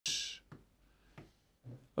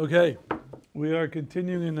Okay, we are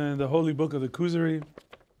continuing in the holy book of the Kuzari.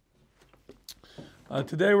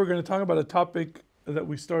 Today we're going to talk about a topic that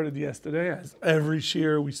we started yesterday. As every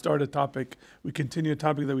year we start a topic, we continue a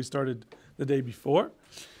topic that we started the day before.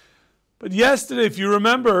 But yesterday, if you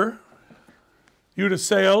remember, you the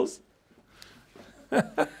sales.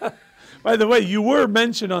 By the way, you were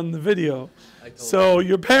mentioned on the video. So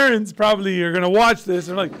your parents probably are going to watch this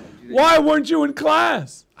and are like, why weren't you in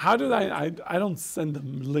class? How did I don't send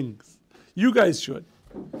them links. You guys should.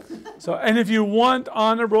 So, and if you want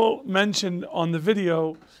honorable mention on the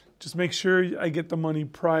video, just make sure I get the money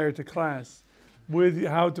prior to class with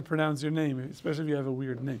how to pronounce your name, especially if you have a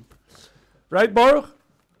weird name. Right, Baruch?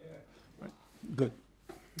 Yeah. Right. Good.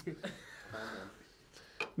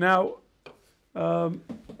 Now,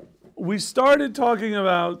 we started talking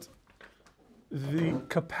about the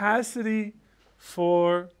capacity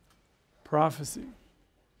for prophecy,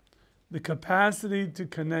 the capacity to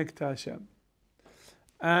connect to Hashem.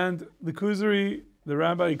 And the Kuzari, the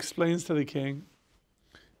rabbi, explains to the king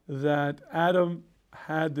that Adam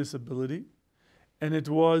had this ability and it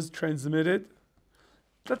was transmitted.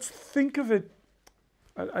 Let's think of it.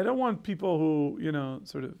 I don't want people who,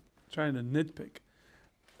 sort of trying to nitpick.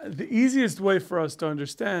 The easiest way for us to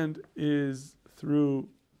understand is through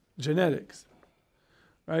genetics,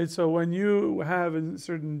 right? So when you have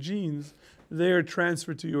certain genes, they are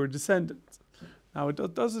transferred to your descendants. Now,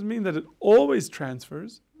 it doesn't mean that it always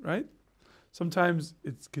transfers, right? Sometimes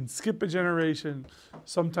it can skip a generation.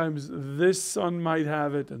 Sometimes this son might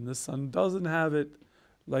have it and this son doesn't have it,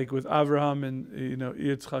 like with Avraham and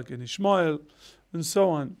Yitzchak and Ishmael, and so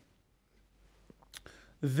on.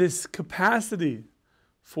 This capacity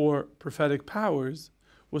for prophetic powers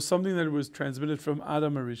was something that was transmitted from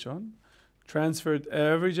Adam Arishon, transferred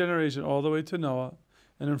every generation all the way to Noah,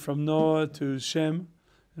 and then from Noah to Shem,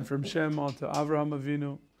 and from Shem on to Avraham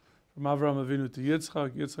Avinu, from Avraham Avinu to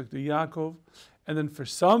Yitzchak, Yitzchak to Yaakov, and then for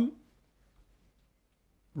some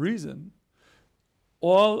reason,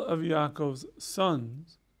 all of Yaakov's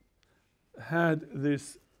sons had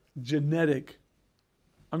this genetic,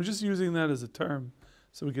 I'm just using that as a term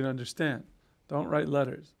so we can understand. Don't write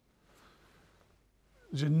letters.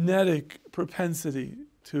 Genetic propensity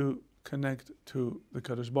to connect to the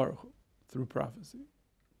Kadosh Baruch Hu through prophecy.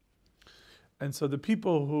 And so the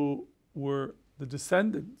people who were the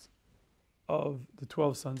descendants of the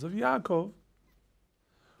 12 sons of Yaakov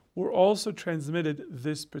were also transmitted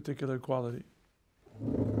this particular quality.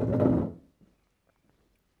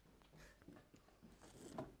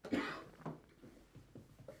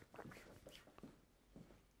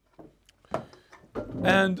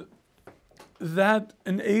 And that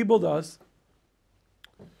enabled us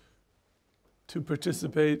to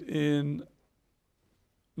participate in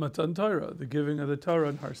Matan Torah, the giving of the Torah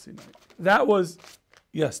in Har Sinai. That was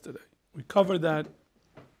yesterday. We covered that.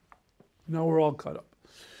 Now we're all caught up.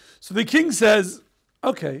 So the king says,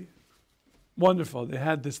 okay, wonderful. They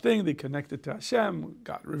had this thing. They connected to Hashem.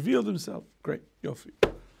 God revealed himself. Great. Yofi.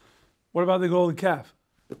 What about the golden calf?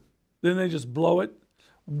 Didn't they just blow it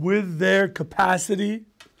with their capacity?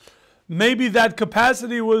 Maybe that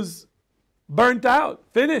capacity was burnt out,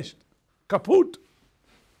 finished, kaput.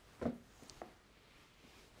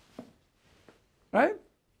 Right?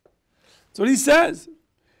 That's what he says.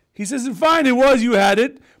 He says, fine, it was, you had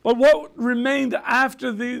it, but what remained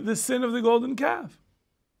after the sin of the golden calf?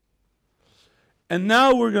 And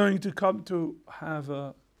now we're going to come to have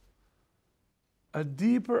a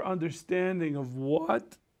deeper understanding of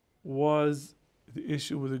what was the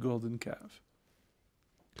issue with the golden calf.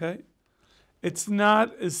 Okay? It's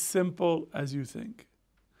not as simple as you think.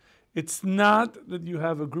 It's not that you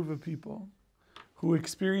have a group of people who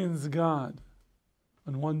experience God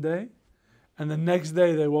on one day, and the next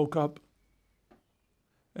day they woke up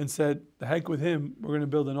and said, the heck with him, we're going to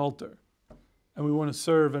build an altar, and we want to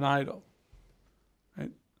serve an idol.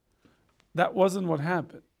 Right? That wasn't what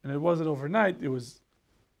happened. And it wasn't overnight. It was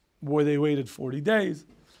where they waited 40 days,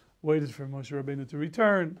 waited for Moshe Rabbeinu to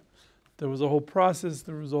return. There was a whole process.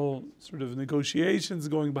 There was all sort of negotiations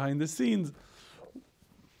going behind the scenes.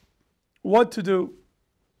 What to do?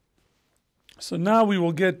 So now we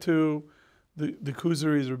will get to the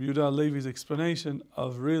Kuzari's, Rabbi Yehuda Levi's explanation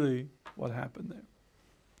of really what happened there.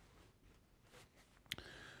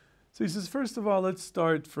 So he says, first of all, let's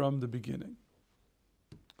start from the beginning.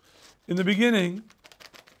 In the beginning,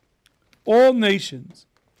 all nations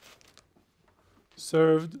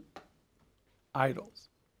served idols.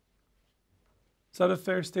 Is that a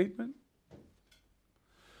fair statement?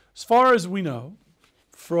 As far as we know,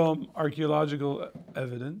 from archaeological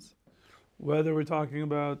evidence, whether we're talking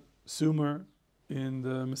about Sumer in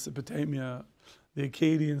the Mesopotamia, the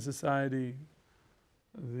Akkadian society,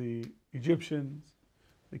 the Egyptians,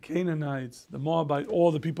 the Canaanites, the Moabites,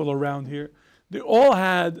 all the people around here, they all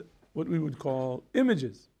had what we would call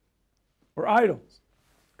images or idols,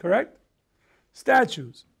 correct?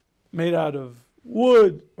 Statues made out of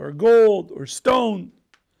wood or gold or stone.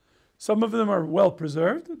 Some of them are well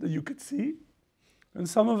preserved that you could see, and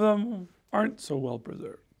some of them aren't so well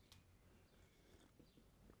preserved.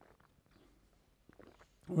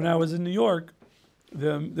 When I was in New York,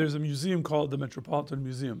 there's a museum called the Metropolitan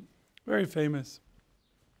Museum, very famous,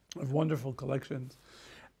 of wonderful collections,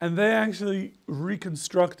 and they actually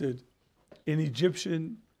reconstructed an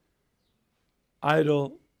Egyptian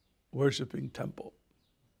idol worshipping temple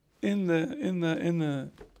in the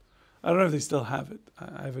I don't know if they still have it.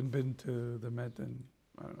 I haven't been to the Met in,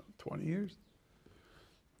 I don't know, 20 years.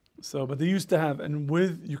 So, but they used to have, and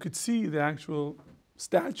you could see the actual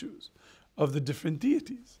statues of the different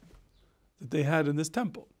deities that they had in this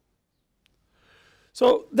temple.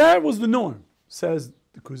 So that was the norm, says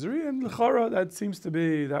the Kuzari, and l'chara, that seems to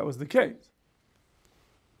be, that was the case.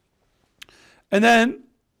 And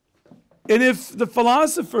if the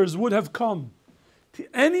philosophers would have come to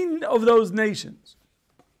any of those nations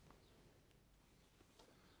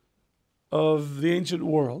of the ancient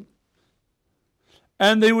world,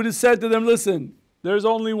 and they would have said to them, listen, there's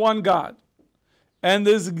only one God, and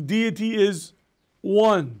this deity is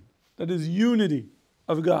one, that is unity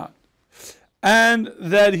of God, and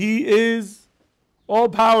that he is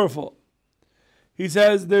all-powerful. He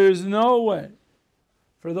says there is no way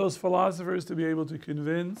for those philosophers to be able to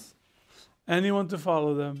convince anyone to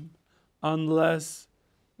follow them unless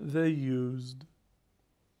they used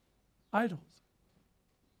idols.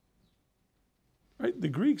 Right? The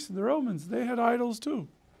Greeks and the Romans, they had idols too.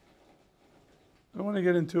 I don't want to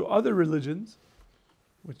get into other religions,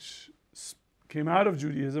 which came out of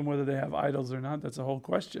Judaism, whether they have idols or not, that's a whole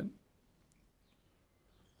question.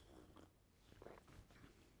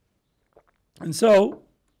 And so,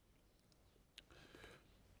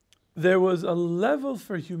 there was a level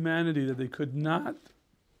for humanity that they could not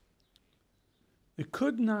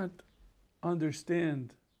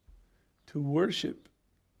understand to worship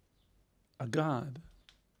a God,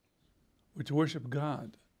 or to worship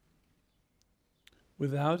God,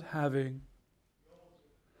 without having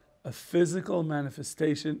a physical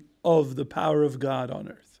manifestation of the power of God on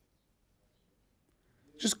earth.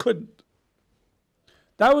 Just couldn't.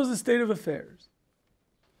 That was the state of affairs.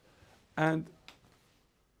 And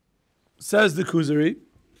says the Kuzari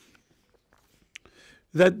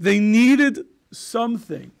that they needed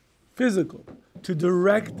something physical to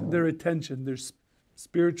direct their attention, their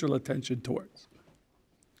spiritual attention towards.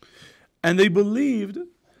 And they believed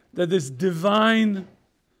that this divine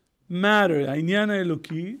matter, Inyan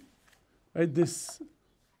Eloki, right, this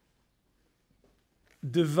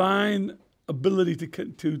divine ability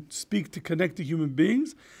to speak, to connect to human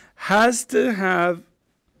beings, has to have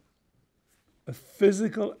a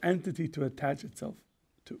physical entity to attach itself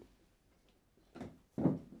to.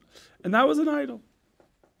 And that was an idol.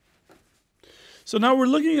 So now we're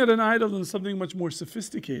looking at an idol and something much more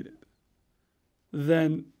sophisticated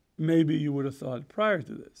than maybe you would have thought prior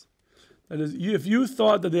to this. That is, if you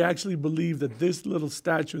thought that they actually believed that this little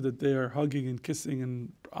statue that they are hugging and kissing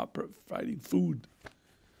and providing food,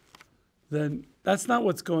 then that's not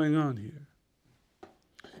what's going on here.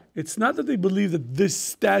 It's not that they believe that this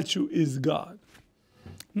statue is God.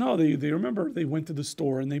 No, they remember they went to the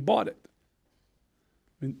store and they bought it.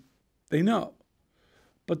 I mean, they know.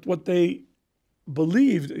 But what they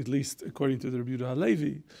believed, at least according to the Rabbi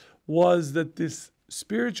Halevi, was that this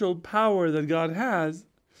spiritual power that God has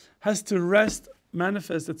to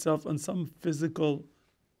manifest itself on some physical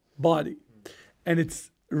body. And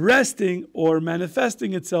it's resting or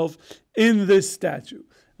manifesting itself in this statue.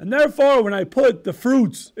 And therefore, when I put the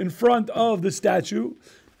fruits in front of the statue,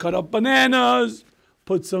 cut up bananas,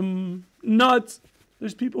 put some nuts,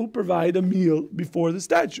 there's people who provide a meal before the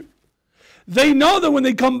statue. They know that when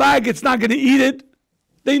they come back, it's not going to eat it.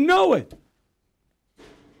 They know it.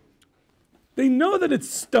 They know that it's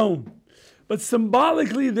stone. But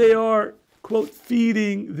symbolically, they are, quote,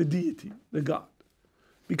 feeding the deity, the God.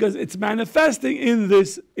 Because it's manifesting in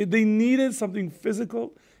this. They needed something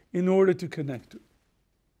physical in order to connect to.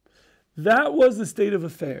 That was the state of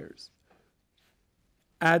affairs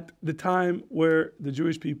at the time where the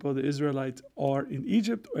Jewish people, the Israelites, are in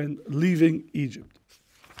Egypt and leaving Egypt.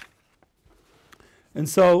 And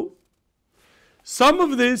so, some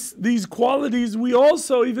of these qualities, we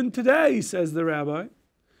also, even today, says the Rabbi,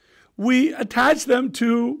 we attach them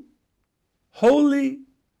to holy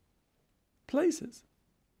places.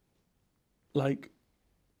 like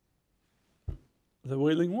the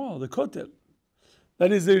Wailing Wall, the Kotel.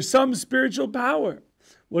 That is, there's some spiritual power.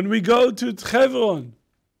 When we go to Hebron,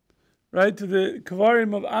 right, to the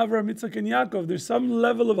Kvarim of Avraham, Yitzchak, and Yaakov, there's some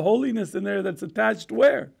level of holiness in there that's attached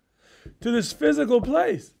where? To this physical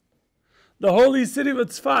place. The holy city of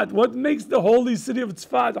Tzfat. What makes the holy city of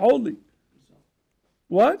Tzfat holy?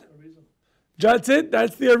 What? That's it?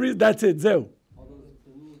 That's the reason. That's it. Zeu.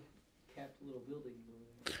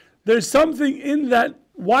 There's something in that.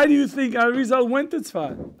 Why do you think Arizal went to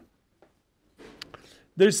Tzfat?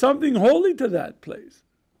 There's something holy to that place.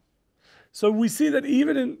 So we see that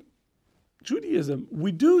even in Judaism,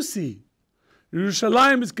 we do see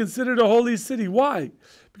Yerushalayim is considered a holy city. Why?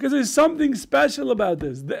 Because there's something special about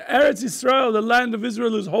this. The Eretz Yisrael, the land of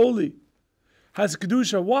Israel, is holy. Has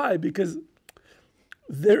Kedusha. Why? Because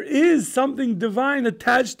there is something divine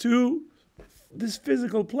attached to this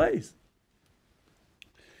physical place.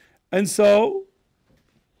 And so,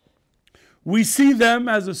 we see them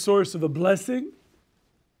as a source of a blessing,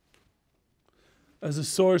 as a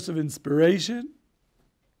source of inspiration,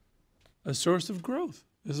 a source of growth.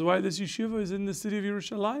 This is why this yeshiva is in the city of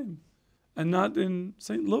Yerushalayim and not in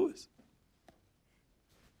St. Louis.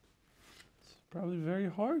 It's probably very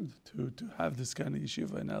hard to have this kind of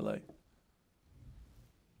yeshiva in LA.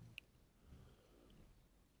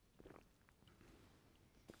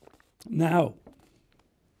 Now,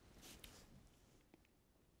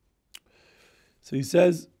 so he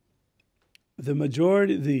says, the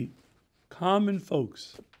majority, the common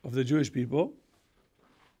folks of the Jewish people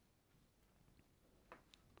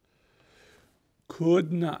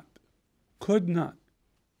could not connect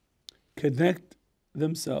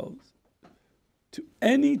themselves to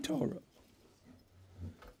any Torah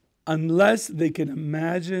unless they can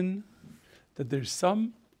imagine that there's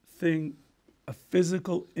something, a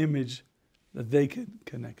physical image that they can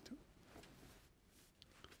connect to.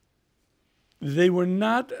 They were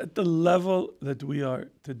not at the level that we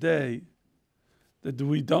are today, that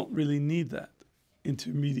we don't really need that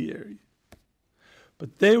intermediary.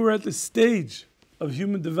 But they were at the stage of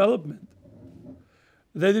human development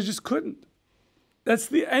that they just couldn't.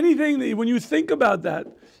 That's anything that, when you think about that,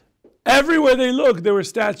 everywhere they looked, there were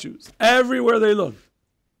statues. Everywhere they looked.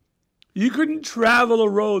 You couldn't travel a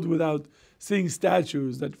road without seeing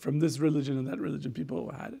statues that from this religion and that religion,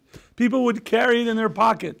 people had it. People would carry it in their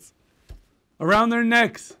pockets, around their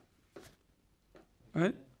necks.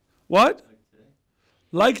 Right? What?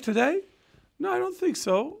 Like today? No, I don't think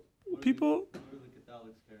so. People...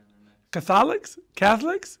 Catholics?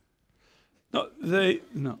 Catholics? No,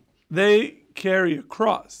 they carry a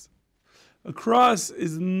cross. A cross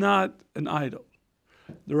is not an idol.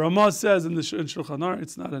 The Ramah says in the Shulchan Aruch,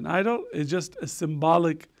 it's not an idol. It's just a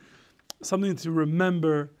symbolic, something to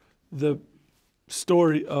remember the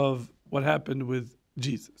story of what happened with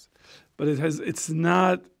Jesus. But it's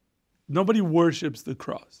not. Nobody worships the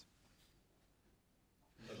cross.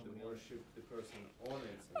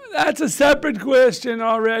 That's a separate question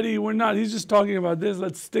already. We're not. He's just talking about this.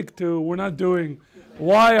 Let's stick to. We're not doing.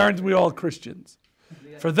 Why aren't we all Christians?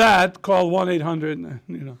 For that, call 1-800.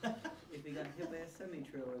 If they got hit by a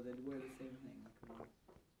semi-trailer, they'd wear the same thing.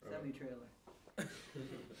 Semi-trailer.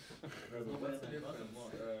 What's the difference?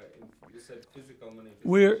 You said physical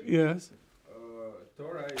manifestation. Yes.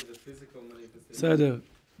 Torah is a physical manifestation.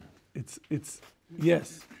 It's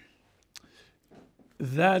yes.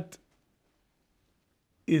 That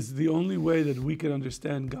is the only way that we can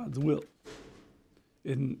understand God's will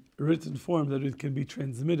in written form, that it can be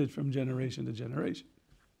transmitted from generation to generation.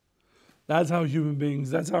 That's how human beings,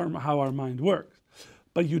 that's how our mind works.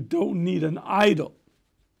 But you don't need an idol.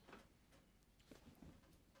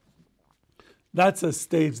 That's a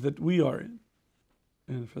stage that we are in,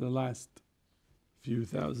 and for the last few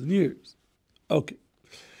thousand years. Okay.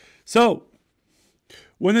 So,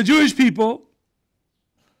 when the Jewish people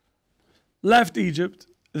left Egypt,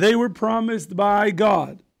 they were promised by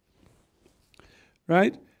God,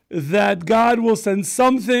 right, that God will send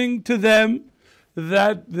something to them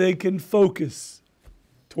that they can focus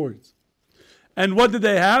towards. And what did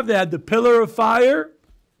they have? They had the pillar of fire,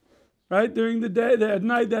 right? During the day, at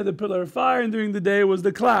night they had the pillar of fire, and during the day it was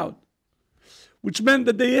the cloud, which meant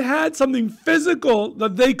that they had something physical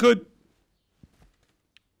that they could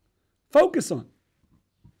focus on.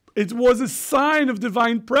 It was a sign of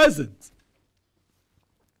divine presence.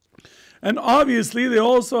 And obviously they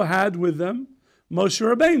also had with them Moshe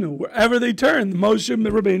Rabbeinu. Wherever they turned, Moshe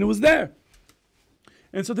Rabbeinu was there.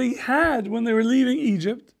 And so they had, when they were leaving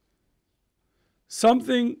Egypt,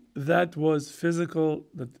 something that was physical,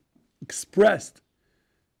 that expressed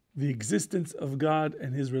the existence of God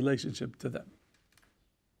and his relationship to them.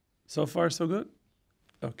 So far, so good?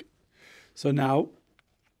 Okay. So now,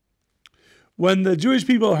 when the Jewish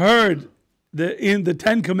people heard in the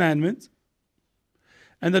Ten Commandments,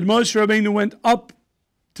 and that Moshe Rabbeinu went up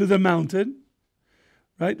to the mountain,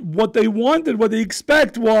 right? What they wanted, what they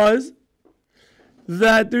expect was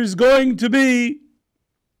that there's going to be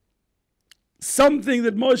something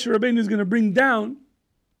that Moshe Rabbeinu is going to bring down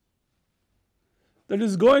that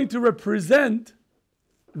is going to represent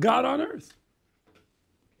God on earth.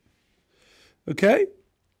 Okay?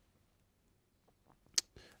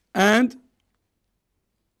 And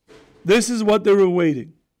this is what they were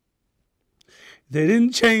waiting. They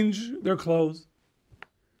didn't change their clothes.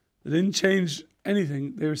 They didn't change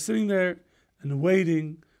anything. They were sitting there and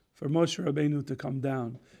waiting for Moshe Rabbeinu to come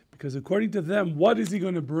down. Because according to them, what is he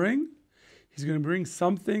going to bring? He's going to bring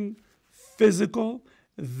something physical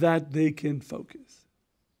that they can focus.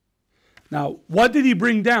 Now, what did he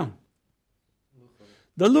bring down?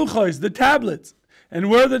 The luchos, the tablets. And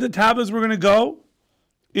where did the tablets were going to go?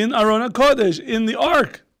 In Aron HaKodesh, in the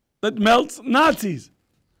ark that melts Nazis.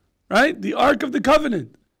 Right? The Ark of the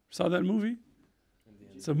Covenant. Saw that movie?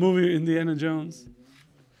 It's a movie, Indiana Jones.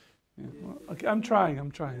 Yeah, well, okay, I'm trying.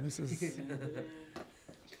 This is...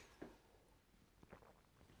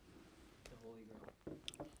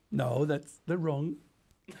 No, that's the wrong.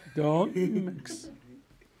 Don't mix.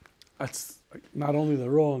 That's not only the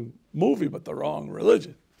wrong movie, but the wrong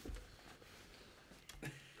religion. Whew.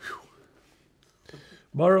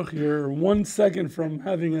 Baruch, you're 1 second from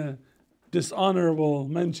having a dishonorable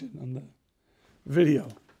mention on the video.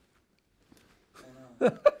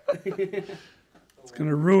 It's going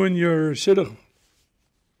to ruin your shidduch.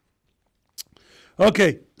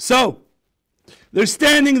 Okay, so they're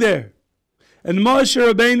standing there, and Moshe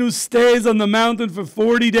Rabbeinu stays on the mountain for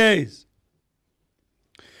 40 days.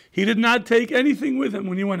 He did not take anything with him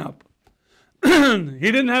when he went up. He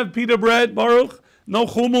didn't have pita bread, Baruch, no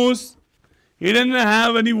hummus. He didn't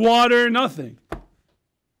have any water, nothing.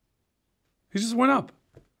 He just went up.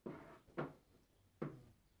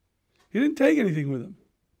 He didn't take anything with him.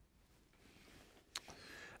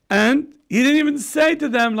 And he didn't even say to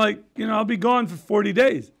them, like, I'll be gone for 40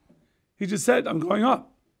 days. He just said, I'm going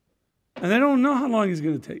up. And they don't know how long he's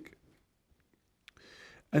going to take.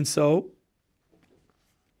 And so,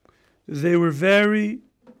 they were very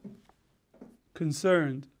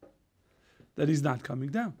concerned that he's not coming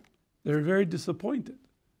down. They were very disappointed.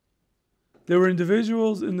 There were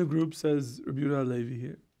individuals in the group, says Rabbi Yehuda Halevi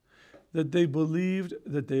here, that they believed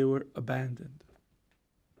that they were abandoned.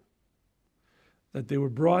 That they were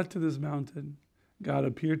brought to this mountain, God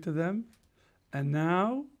appeared to them, and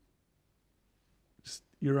now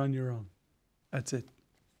you're on your own. That's it.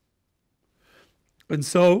 And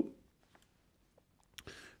so,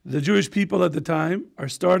 the Jewish people at the time are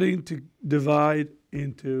starting to divide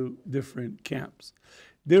into different camps.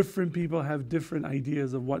 Different people have different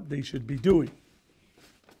ideas of what they should be doing.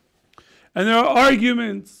 And there are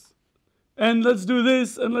arguments, and let's do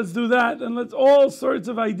this, and let's do that, and let's all sorts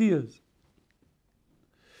of ideas.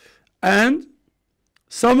 And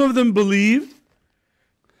some of them believed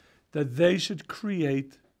that they should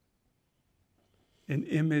create an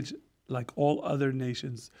image like all other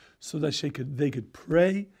nations so that they could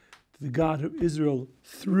pray to the God of Israel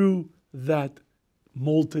through that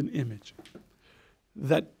molten image.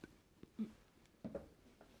 That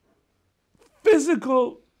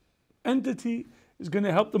physical entity is going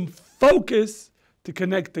to help them focus to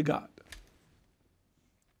connect to God.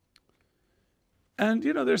 And,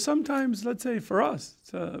 there's sometimes, let's say for us,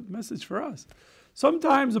 it's a message for us.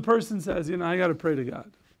 Sometimes a person says, I got to pray to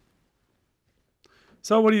God.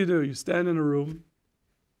 So what do? You stand in a room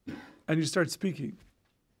and you start speaking.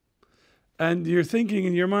 And you're thinking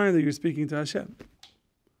in your mind that you're speaking to Hashem.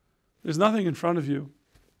 There's nothing in front of you.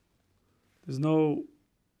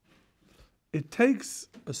 It takes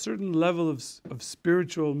a certain level of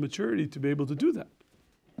spiritual maturity to be able to do that.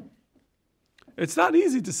 It's not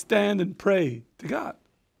easy to stand and pray to God.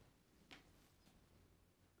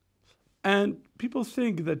 And people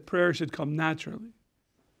think that prayer should come naturally.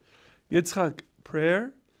 Yitzchak,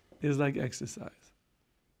 prayer is like exercise.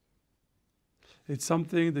 It's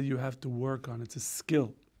something that you have to work on. It's a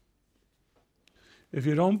skill. If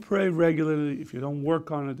you don't pray regularly, if you don't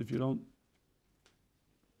work on it, if you don't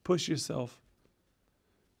push yourself,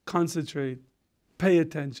 concentrate, pay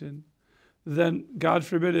attention, then God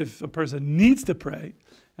forbid if a person needs to pray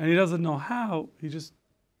and he doesn't know how, he just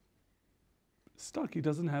stuck. He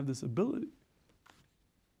doesn't have this ability.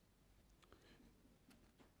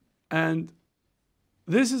 And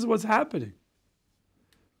this is what's happening.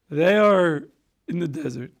 They are in the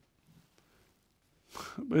desert,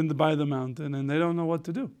 by the mountain, and they don't know what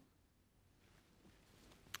to do.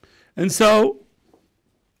 And so,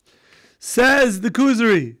 says the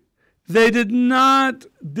Kuzari, they did not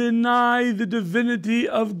deny the divinity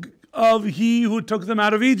of he who took them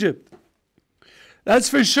out of Egypt. That's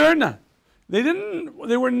for sure not.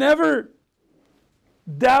 They were never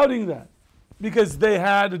doubting that because they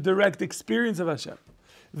had a direct experience of Hashem.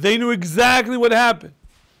 They knew exactly what happened.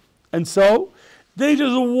 And so, they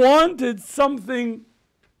just wanted something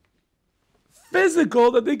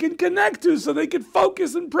physical that they can connect to so they could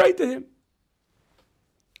focus and pray to Him.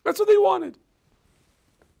 That's what they wanted.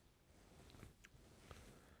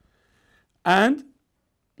 And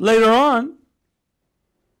later on,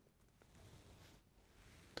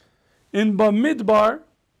 in Bamidbar,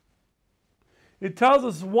 it tells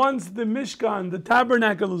us once the Mishkan, the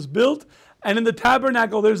tabernacle, is built, and in the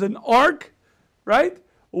tabernacle there's an ark, right?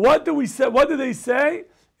 What do we say? What do they say?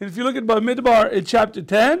 And if you look at Bamidbar in chapter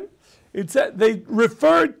 10, it said they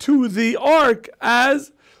referred to the ark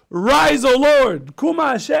as "Rise, O Lord,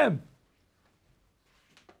 Kuma Hashem,"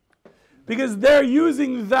 because they're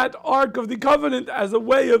using that ark of the covenant as a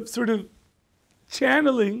way of sort of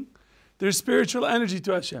channeling their spiritual energy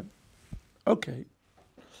to Hashem. Okay,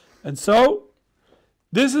 and so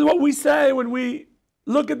this is what we say when we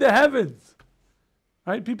look at the heavens,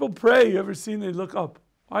 right? People pray. You ever seen they look up?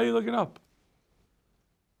 Why are you looking up?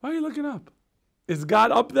 Why are you looking up? Is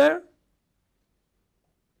God up there?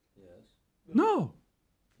 Yes. No.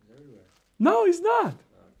 He's everywhere. No, He's not.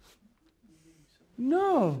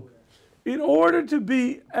 No. In order to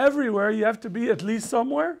be everywhere, you have to be at least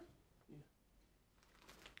somewhere.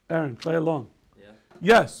 Aaron, play along. Yeah.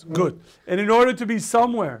 Yes, good. And in order to be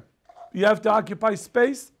somewhere, you have to occupy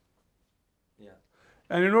space. Yeah.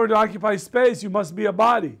 And in order to occupy space, you must be a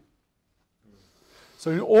body. So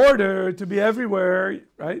in order to be everywhere,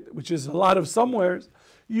 right, which is a lot of somewheres,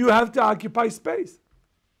 you have to occupy space.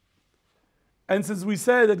 And since we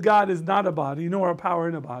say that God is not a body, nor a power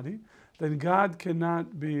in a body, then God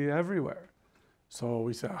cannot be everywhere. So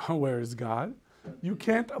we say, oh, where is God? You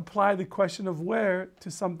can't apply the question of where to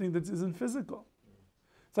something that isn't physical.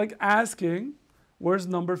 It's like asking, where's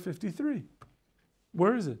number 53?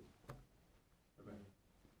 Where is it?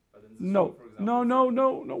 No,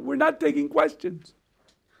 no. We're not taking questions.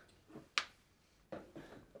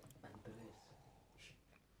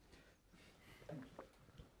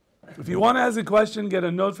 If you want to ask a question, get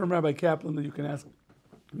a note from Rabbi Kaplan that you can ask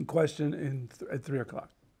a question at 3 o'clock.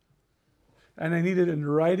 And I need it in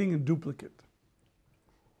writing and duplicate.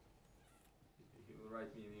 He will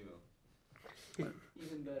write me an email.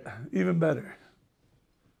 Even better. Even better.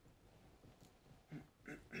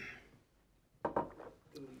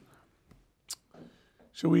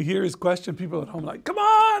 Should we hear his question? People at home are like, come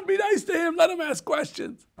on, be nice to him. Let him ask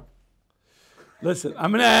questions. Listen, I'm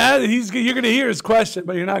going to add, you're going to hear his question,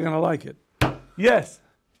 but you're not going to like it. Yes?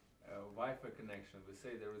 Wi-Fi connection. We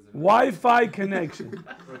say there is a Wi-Fi connection.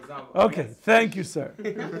 For example. Okay, yes. thank you, sir.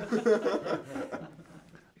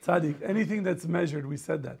 Tzaddik, anything that's measured, we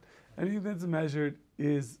said that. Anything that's measured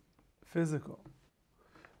is physical.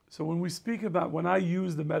 So when we speak about, when I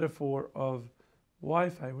use the metaphor of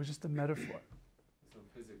Wi-Fi, it was just a metaphor. So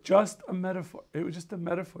physical. Just a metaphor. It was just a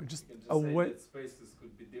metaphor. Just You can a just say way. that spaces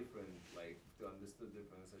could be different, like to understand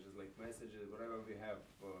different, such as like messages, whatever we have,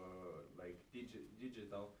 like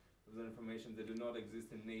digital, the information that do not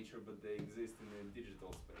exist in nature, but they exist in a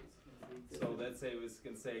digital space. So let's say we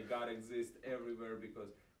can say God exists everywhere because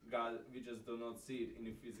God, we just do not see it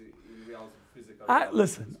in reality, physical.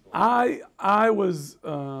 Listen, I was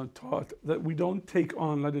taught that we don't take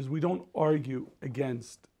on, that is, we don't argue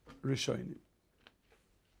against Rishonim.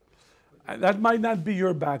 That might not be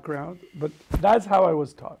your background, but that's how I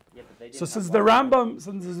was taught. Yeah, So since the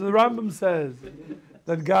Rambam says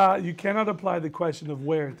that God, you cannot apply the question of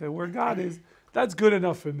where to where God is, that's good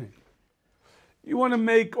enough for me. You want to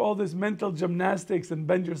make all this mental gymnastics and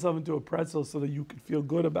bend yourself into a pretzel so that you can feel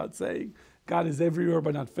good about saying God is everywhere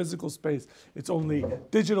but not physical space. It's only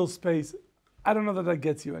digital space. I don't know that that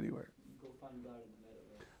gets you anywhere. Go find God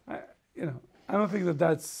in the metaverse. I don't think that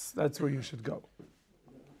that's where you should go.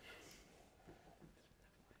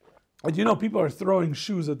 And people are throwing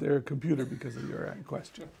shoes at their computer because of your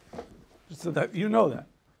question. Just so that you know that.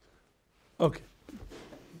 Okay.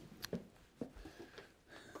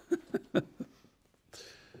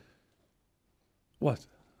 What?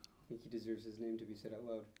 I think he deserves his name to be said out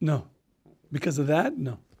loud. No. Because of that?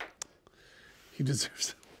 No. He deserves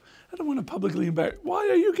it. I don't want to publicly embarrass. Why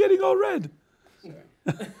are you getting all red? Sorry.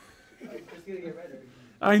 It's gonna get redder.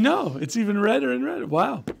 I know. It's even redder and redder.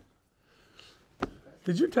 Wow.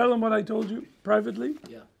 Did you tell him what I told you privately?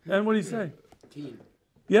 Yeah. And what did he say? Keen.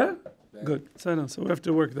 Yeah? Very. Good. So we have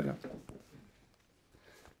to work that out.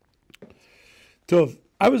 Tov.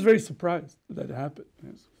 I was very surprised that happened.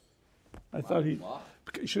 Yes. I thought he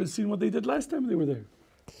should have seen what they did last time they were there.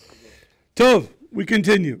 Tov, we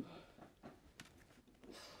continue.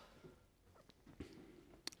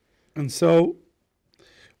 And so,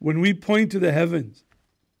 when we point to the heavens,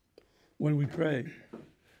 when we pray,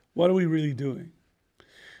 what are we really doing?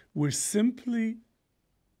 We're simply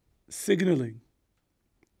signaling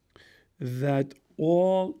that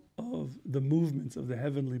all of the movements of the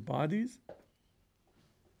heavenly bodies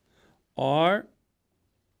are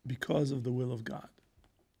because of the will of God.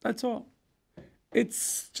 That's all.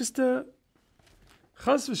 It's just a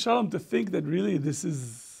chas v'shalom to think that really this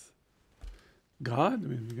is God. I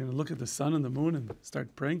mean, we're going to look at the sun and the moon and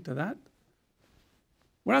start praying to that.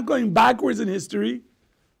 We're not going backwards in history.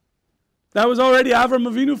 That was already Avram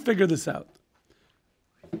Avinu figured this out.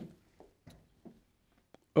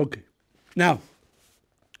 Okay. Now,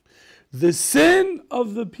 the sin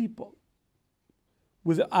of the people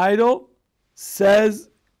with the idol, says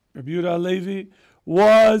Rabbi Yehuda Halevi,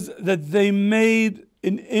 was that they made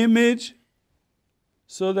an image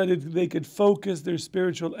so that they could focus their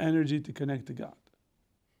spiritual energy to connect to God.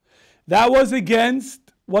 That was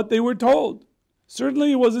against what they were told.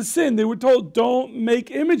 Certainly it was a sin. They were told, don't make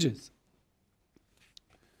images.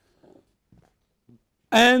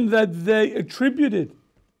 And that they attributed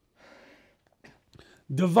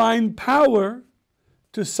divine power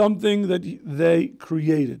to something that they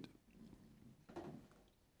created.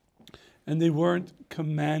 And they weren't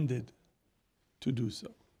commanded to do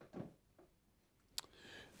so.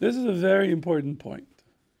 This is a very important point.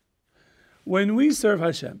 When we serve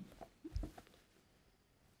Hashem, a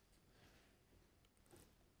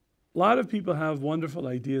lot of people have wonderful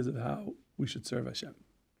ideas of how we should serve Hashem.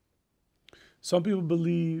 Some people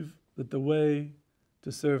believe that the way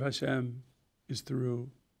to serve Hashem is through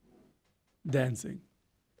dancing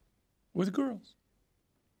with girls.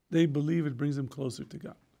 They believe it brings them closer to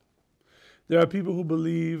God. There are people who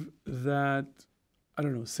believe that,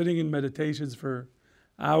 sitting in meditations for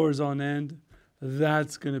hours on end,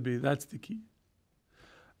 that's the key.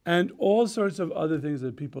 And all sorts of other things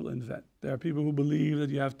that people invent. There are people who believe that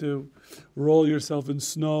you have to roll yourself in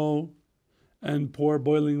snow and pour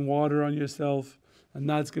boiling water on yourself, and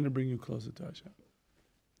that's going to bring you closer to Hashem.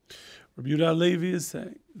 Rabbi Yehuda Halevi is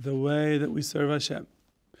saying the way that we serve Hashem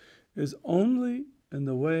is only in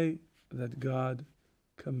the way that God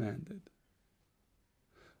commanded.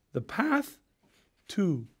 The path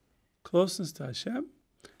to closeness to Hashem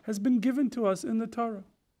has been given to us in the Torah.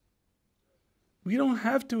 We don't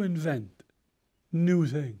have to invent new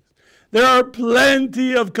things. There are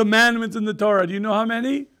plenty of commandments in the Torah. Do you know how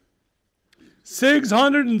many?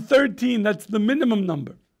 613. That's the minimum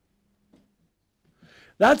number.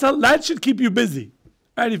 That should keep you busy.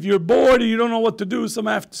 Right? If you're bored and you don't know what to do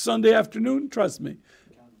Sunday afternoon, trust me,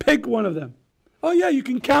 pick one of them. Oh yeah, you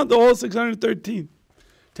can count the whole 613.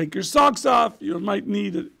 Take your socks off. You might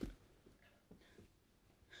need it.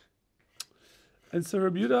 And so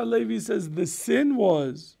Rabbi Yehuda Halevi says the sin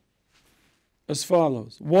was as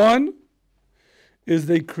follows. One is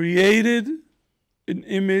they created an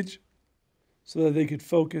image so that they could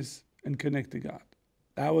focus and connect to God.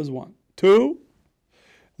 That was one. Two,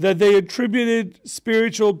 that they attributed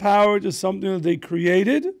spiritual power to something that they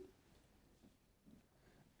created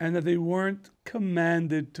and that they weren't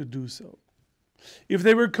commanded to do so. If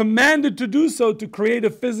they were commanded to do so, to create a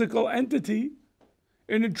physical entity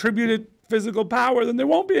and attributed physical power, then there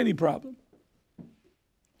won't be any problem.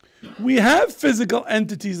 We have physical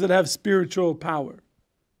entities that have spiritual power.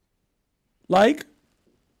 Like?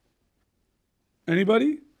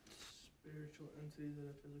 Anybody? Spiritual entities that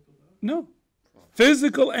have physical power? No.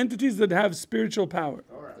 Physical entities that have spiritual power.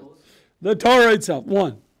 The Torah itself.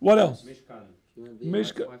 One. What else?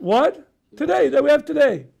 Mishkan. What? Today. That we have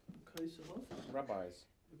today. Rabbis.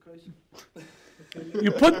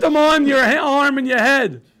 You put them on your arm and your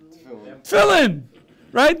head. Fill in.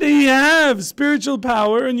 Right? They have spiritual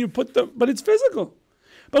power and you put them, but it's physical.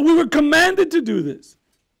 But we were commanded to do this.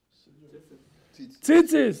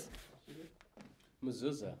 Tzitzis.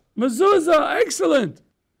 Mezuzah. Mezuzah. Excellent.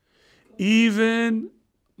 Even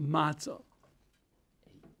matzah.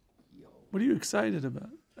 What are you excited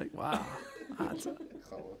about? Like, wow. Matzah.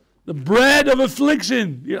 The bread of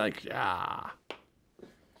affliction. You're like, yeah.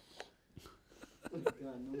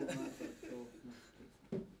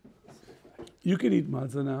 You can eat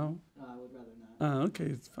matzah now. I would rather not. Okay,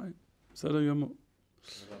 it's fine. So do you. What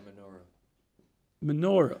about menorah?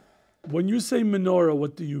 Menorah. When you say menorah,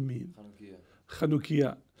 what do you mean?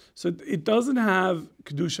 Chanukiah. So it doesn't have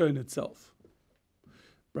kedusha in itself,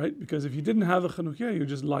 right? Because if you didn't have a chanukiah, you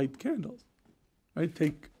just light candles, right?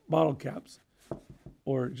 Take bottle caps,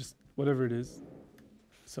 or just whatever it is.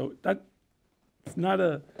 So that it's not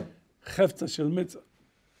a chefza shel mitzvah.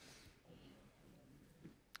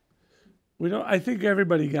 We don't. I think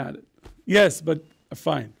everybody got it. Yes, but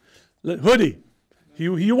fine. Hoodie,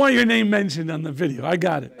 you want your name mentioned on the video? I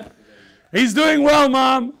got it. He's doing well,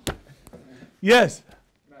 Mom. Yes.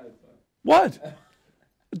 What?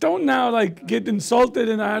 Don't now like get insulted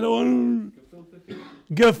and I don't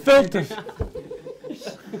gefilte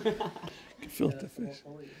gefilte fish.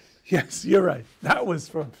 Yes, you're right. That was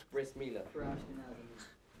from Bris Mila.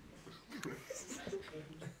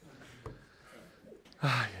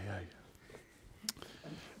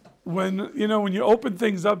 when when you open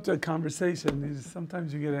things up to a conversation,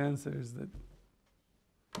 sometimes you get answers that.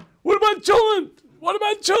 What about children? What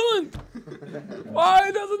about children?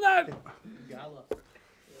 Why doesn't that? Gala.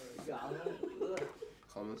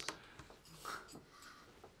 Hummus.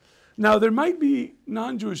 Now, there might be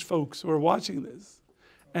non-Jewish folks who are watching this,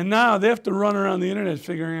 and now they have to run around the internet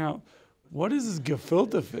figuring out, what is this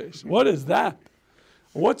gefilte fish? What is that?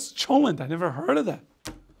 What's cholent? I never heard of that.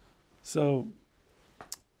 So,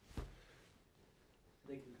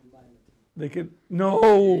 They can combine the two. they can,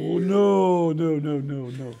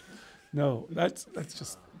 no. That's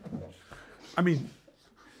just, I mean,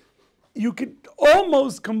 you could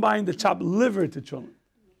almost combine the chopped liver to cholent.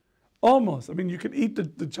 Almost. I mean, you could eat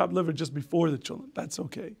the chopped liver just before the cholent. That's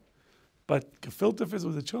okay. But gefilte fish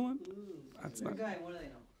with the cholent? That's They're not. a guy, what do they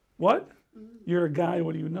know? What? You're a guy,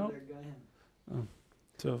 what do you know? They're a guy.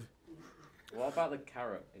 So, What about the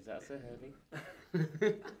carrot? Is that so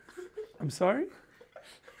heavy? I'm sorry?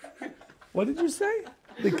 What did you say?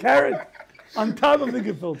 The carrot on top of the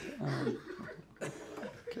gefilte.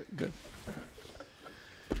 Okay, good.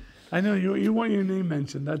 I know you want your name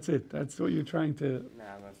mentioned. That's it. That's what you're trying to. Nah,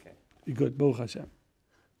 I'm okay. You're good. Baruch Hashem.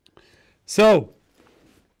 So,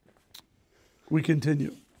 we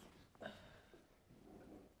continue.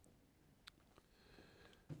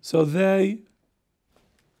 So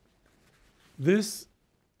this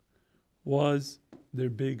was their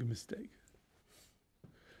big mistake.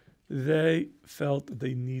 They felt that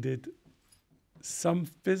they needed some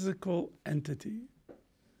physical entity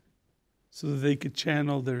so that they could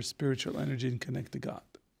channel their spiritual energy and connect to God.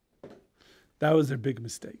 That was their big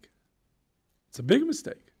mistake. It's a big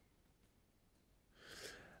mistake.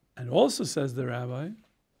 And also, says the rabbi,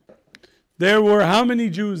 there were how many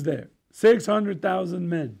Jews there? 600,000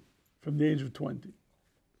 men from the age of 20.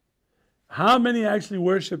 How many actually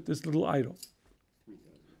worshiped this little idol?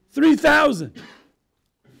 3,000.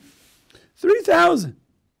 3,000.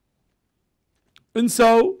 And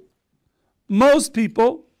so, most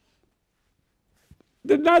people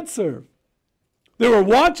did not serve. They were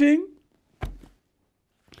watching.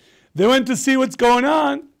 They went to see what's going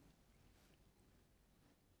on.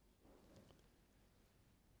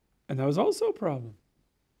 And that was also a problem.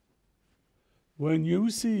 When you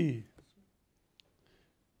see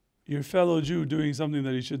your fellow Jew doing something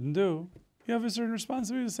that he shouldn't do, you have a certain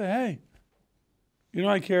responsibility to say, hey,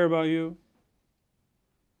 I care about you.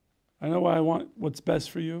 I know I want what's best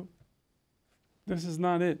for you. This is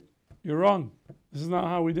not it. You're wrong. This is not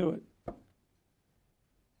how we do it.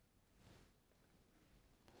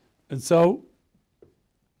 And so,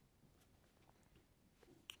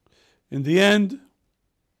 in the end,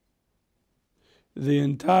 the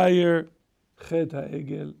entire Chet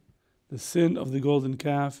HaEgel, the sin of the golden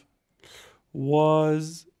calf,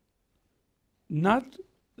 was not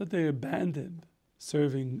that they abandoned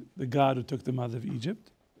serving the God who took them out of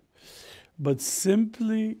Egypt, but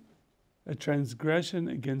simply a transgression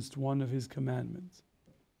against one of his commandments.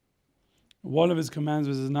 One of his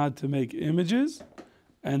commandments is not to make images,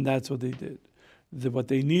 and that's what they did. What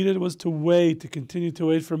they needed was to continue to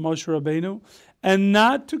wait for Moshe Rabbeinu, and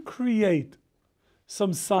not to create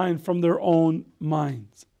some sign from their own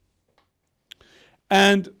minds.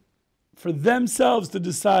 And for themselves to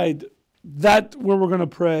decide that where we're going to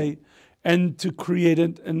pray, and to create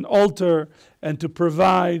an altar, and to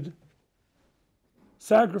provide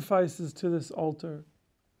sacrifices to this altar.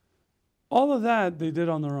 All of that they did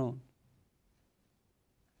on their own.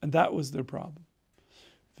 And that was their problem.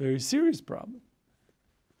 Very serious problem.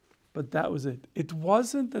 But that was it. It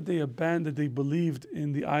wasn't that they believed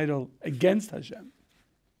in the idol against Hashem.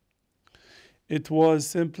 It was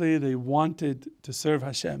simply they wanted to serve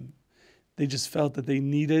Hashem. They just felt that they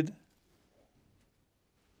needed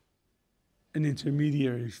an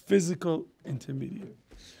intermediary, physical intermediary.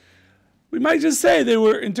 We might just say they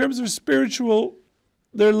were, in terms of spiritual,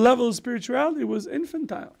 their level of spirituality was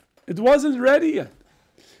infantile. It wasn't ready yet.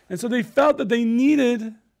 And so they felt that they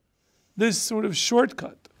needed this sort of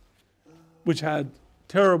shortcut, which had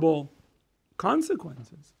terrible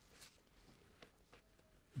consequences.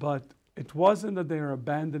 But it wasn't that they are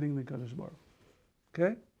abandoning the Kadosh Baruch Hu.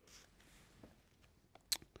 Okay?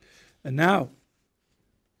 And now,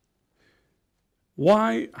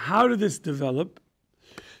 how did this develop?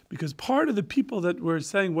 Because part of the people that were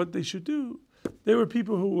saying what they should do, they were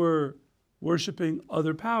people who were worshiping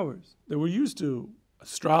other powers. They were used to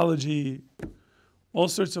astrology, all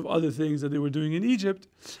sorts of other things that they were doing in Egypt.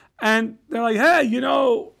 And they're like, hey,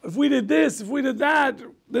 if we did this, if we did that,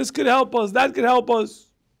 this could help us, that could help us.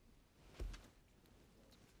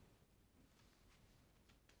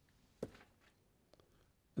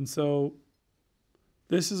 And so,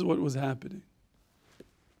 this is what was happening.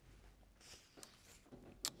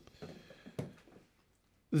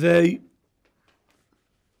 They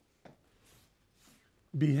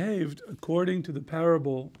behaved according to the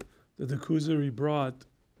parable that the Kuzari brought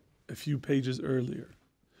a few pages earlier.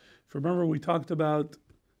 If you remember, we talked about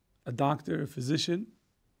a doctor, a physician,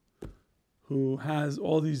 who has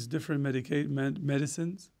all these different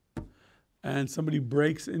medicines, and somebody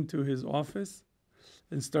breaks into his office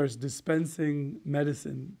and starts dispensing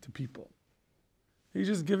medicine to people. He's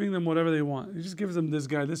just giving them whatever they want. He just gives them this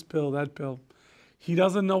guy, this pill, that pill. He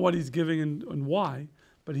doesn't know what he's giving and why,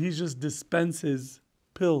 but he just dispenses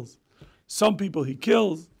pills. Some people he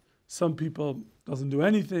kills, some people doesn't do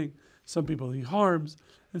anything, some people he harms,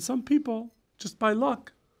 and some people, just by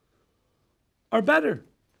luck, are better.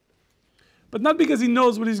 But not because he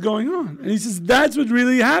knows what is going on. And he says, that's what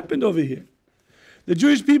really happened over here. The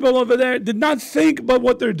Jewish people over there did not think about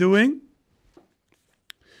what they're doing.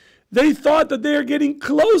 They thought that they are getting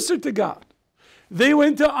closer to God. They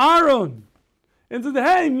went to Aaron and said,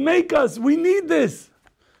 hey, make us, we need this.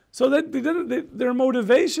 So that their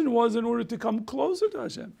motivation was in order to come closer to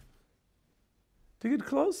Hashem. To get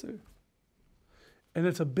closer. And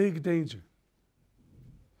it's a big danger.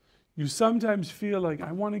 You sometimes feel like,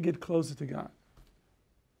 I want to get closer to God.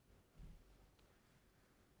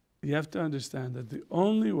 You have to understand that the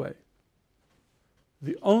only way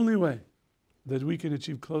that we can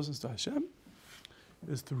achieve closeness to Hashem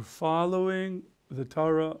is through following the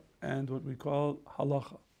Torah and what we call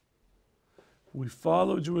halacha. We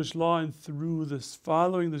follow Jewish law, and through this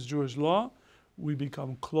following this Jewish law, we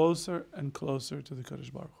become closer and closer to the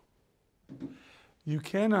Kadosh Baruch Hu. You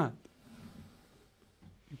cannot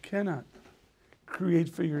create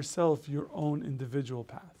for yourself your own individual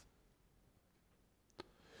path.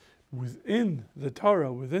 Within the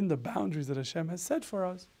Torah, within the boundaries that Hashem has set for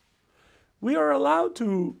us, we are allowed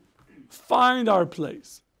to find our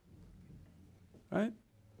place. Right?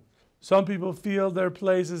 Some people feel their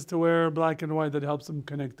place is to wear black and white that helps them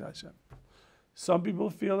connect to Hashem. Some people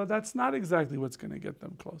feel that that's not exactly what's going to get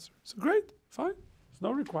them closer. So great, fine. There's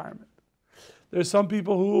no requirement. There's some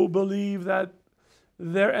people who believe that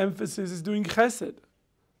their emphasis is doing chesed,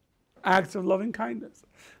 acts of loving kindness.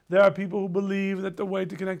 There are people who believe that the way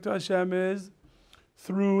to connect to Hashem is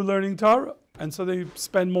through learning Torah. And so they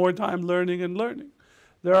spend more time learning and learning.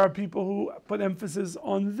 There are people who put emphasis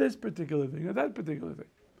on this particular thing or that particular thing.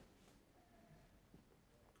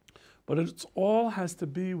 But it all has to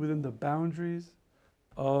be within the boundaries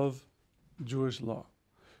of Jewish law.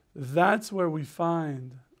 That's where we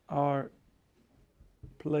find our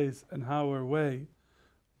place and our way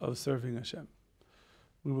of serving Hashem.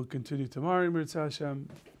 We will continue tomorrow, Mirza Hashem.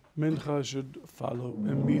 Mincha should follow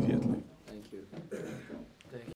immediately.